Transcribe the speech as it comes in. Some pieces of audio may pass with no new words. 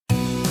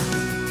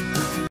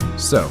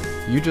So,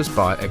 you just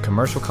bought a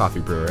commercial coffee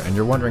brewer and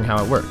you're wondering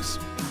how it works.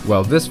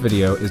 Well, this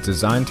video is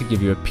designed to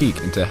give you a peek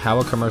into how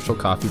a commercial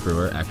coffee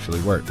brewer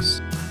actually works.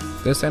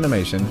 This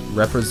animation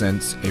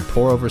represents a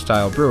pour-over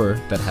style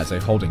brewer that has a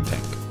holding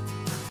tank.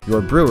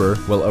 Your brewer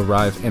will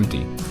arrive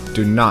empty.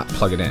 Do not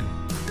plug it in.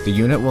 The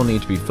unit will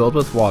need to be filled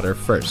with water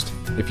first.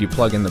 If you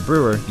plug in the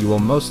brewer, you will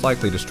most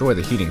likely destroy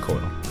the heating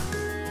coil.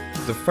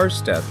 The first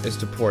step is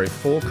to pour a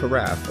full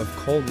carafe of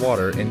cold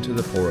water into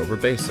the pour-over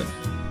basin.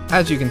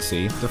 As you can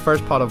see, the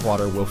first pot of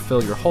water will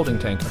fill your holding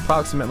tank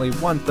approximately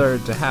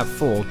 1/3 to half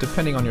full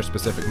depending on your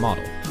specific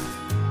model.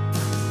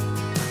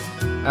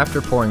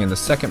 After pouring in the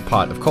second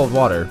pot of cold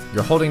water,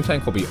 your holding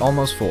tank will be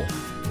almost full.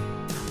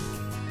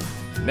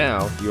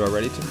 Now you are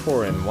ready to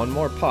pour in one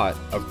more pot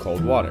of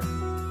cold water.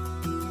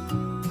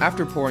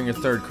 After pouring your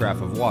third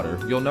carafe of water,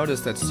 you'll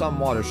notice that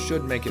some water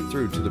should make it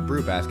through to the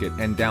brew basket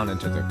and down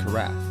into the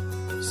carafe.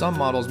 Some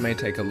models may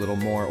take a little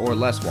more or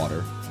less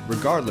water.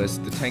 Regardless,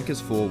 the tank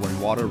is full when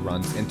water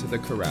runs into the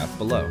carafe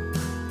below.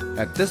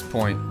 At this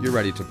point, you're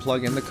ready to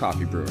plug in the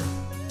coffee brewer.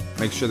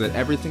 Make sure that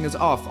everything is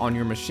off on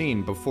your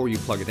machine before you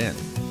plug it in.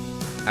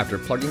 After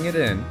plugging it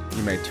in,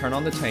 you may turn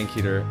on the tank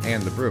heater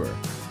and the brewer.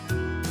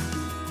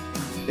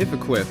 If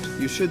equipped,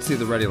 you should see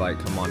the ready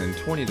light come on in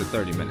 20 to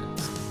 30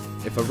 minutes.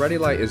 If a ready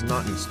light is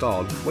not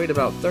installed, wait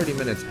about 30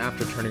 minutes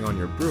after turning on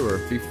your brewer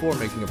before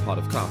making a pot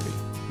of coffee.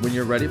 When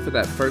you're ready for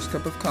that first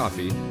cup of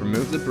coffee,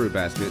 remove the brew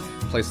basket,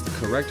 place the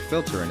correct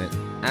filter in it,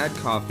 add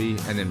coffee,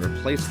 and then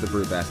replace the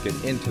brew basket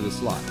into the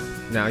slot.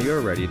 Now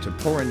you're ready to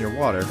pour in your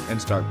water and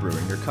start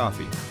brewing your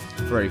coffee.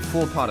 For a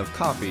full pot of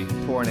coffee,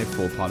 pour in a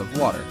full pot of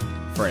water.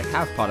 For a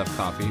half pot of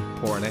coffee,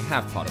 pour in a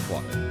half pot of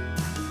water.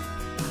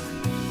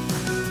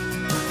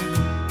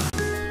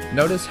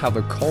 Notice how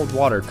the cold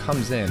water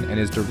comes in and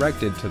is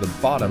directed to the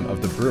bottom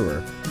of the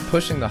brewer,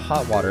 pushing the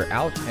hot water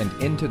out and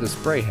into the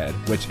spray head,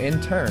 which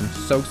in turn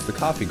soaks the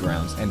coffee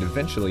grounds and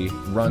eventually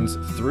runs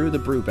through the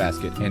brew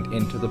basket and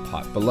into the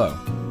pot below.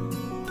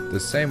 The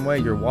same way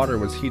your water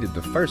was heated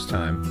the first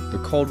time, the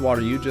cold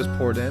water you just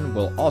poured in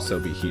will also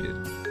be heated.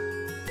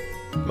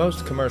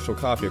 Most commercial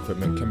coffee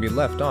equipment can be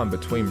left on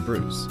between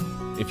brews.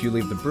 If you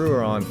leave the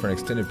brewer on for an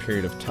extended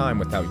period of time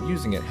without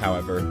using it,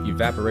 however,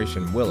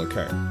 evaporation will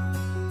occur.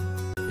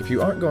 If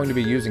you aren't going to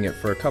be using it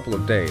for a couple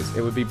of days,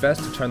 it would be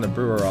best to turn the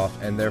brewer off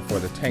and therefore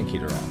the tank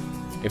heater off.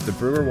 If the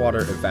brewer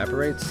water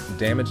evaporates,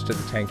 damage to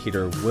the tank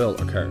heater will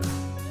occur.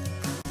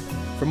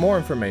 For more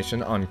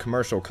information on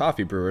commercial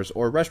coffee brewers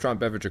or restaurant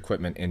beverage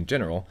equipment in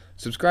general,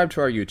 subscribe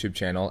to our YouTube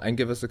channel and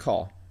give us a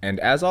call. And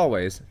as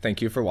always,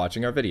 thank you for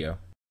watching our video.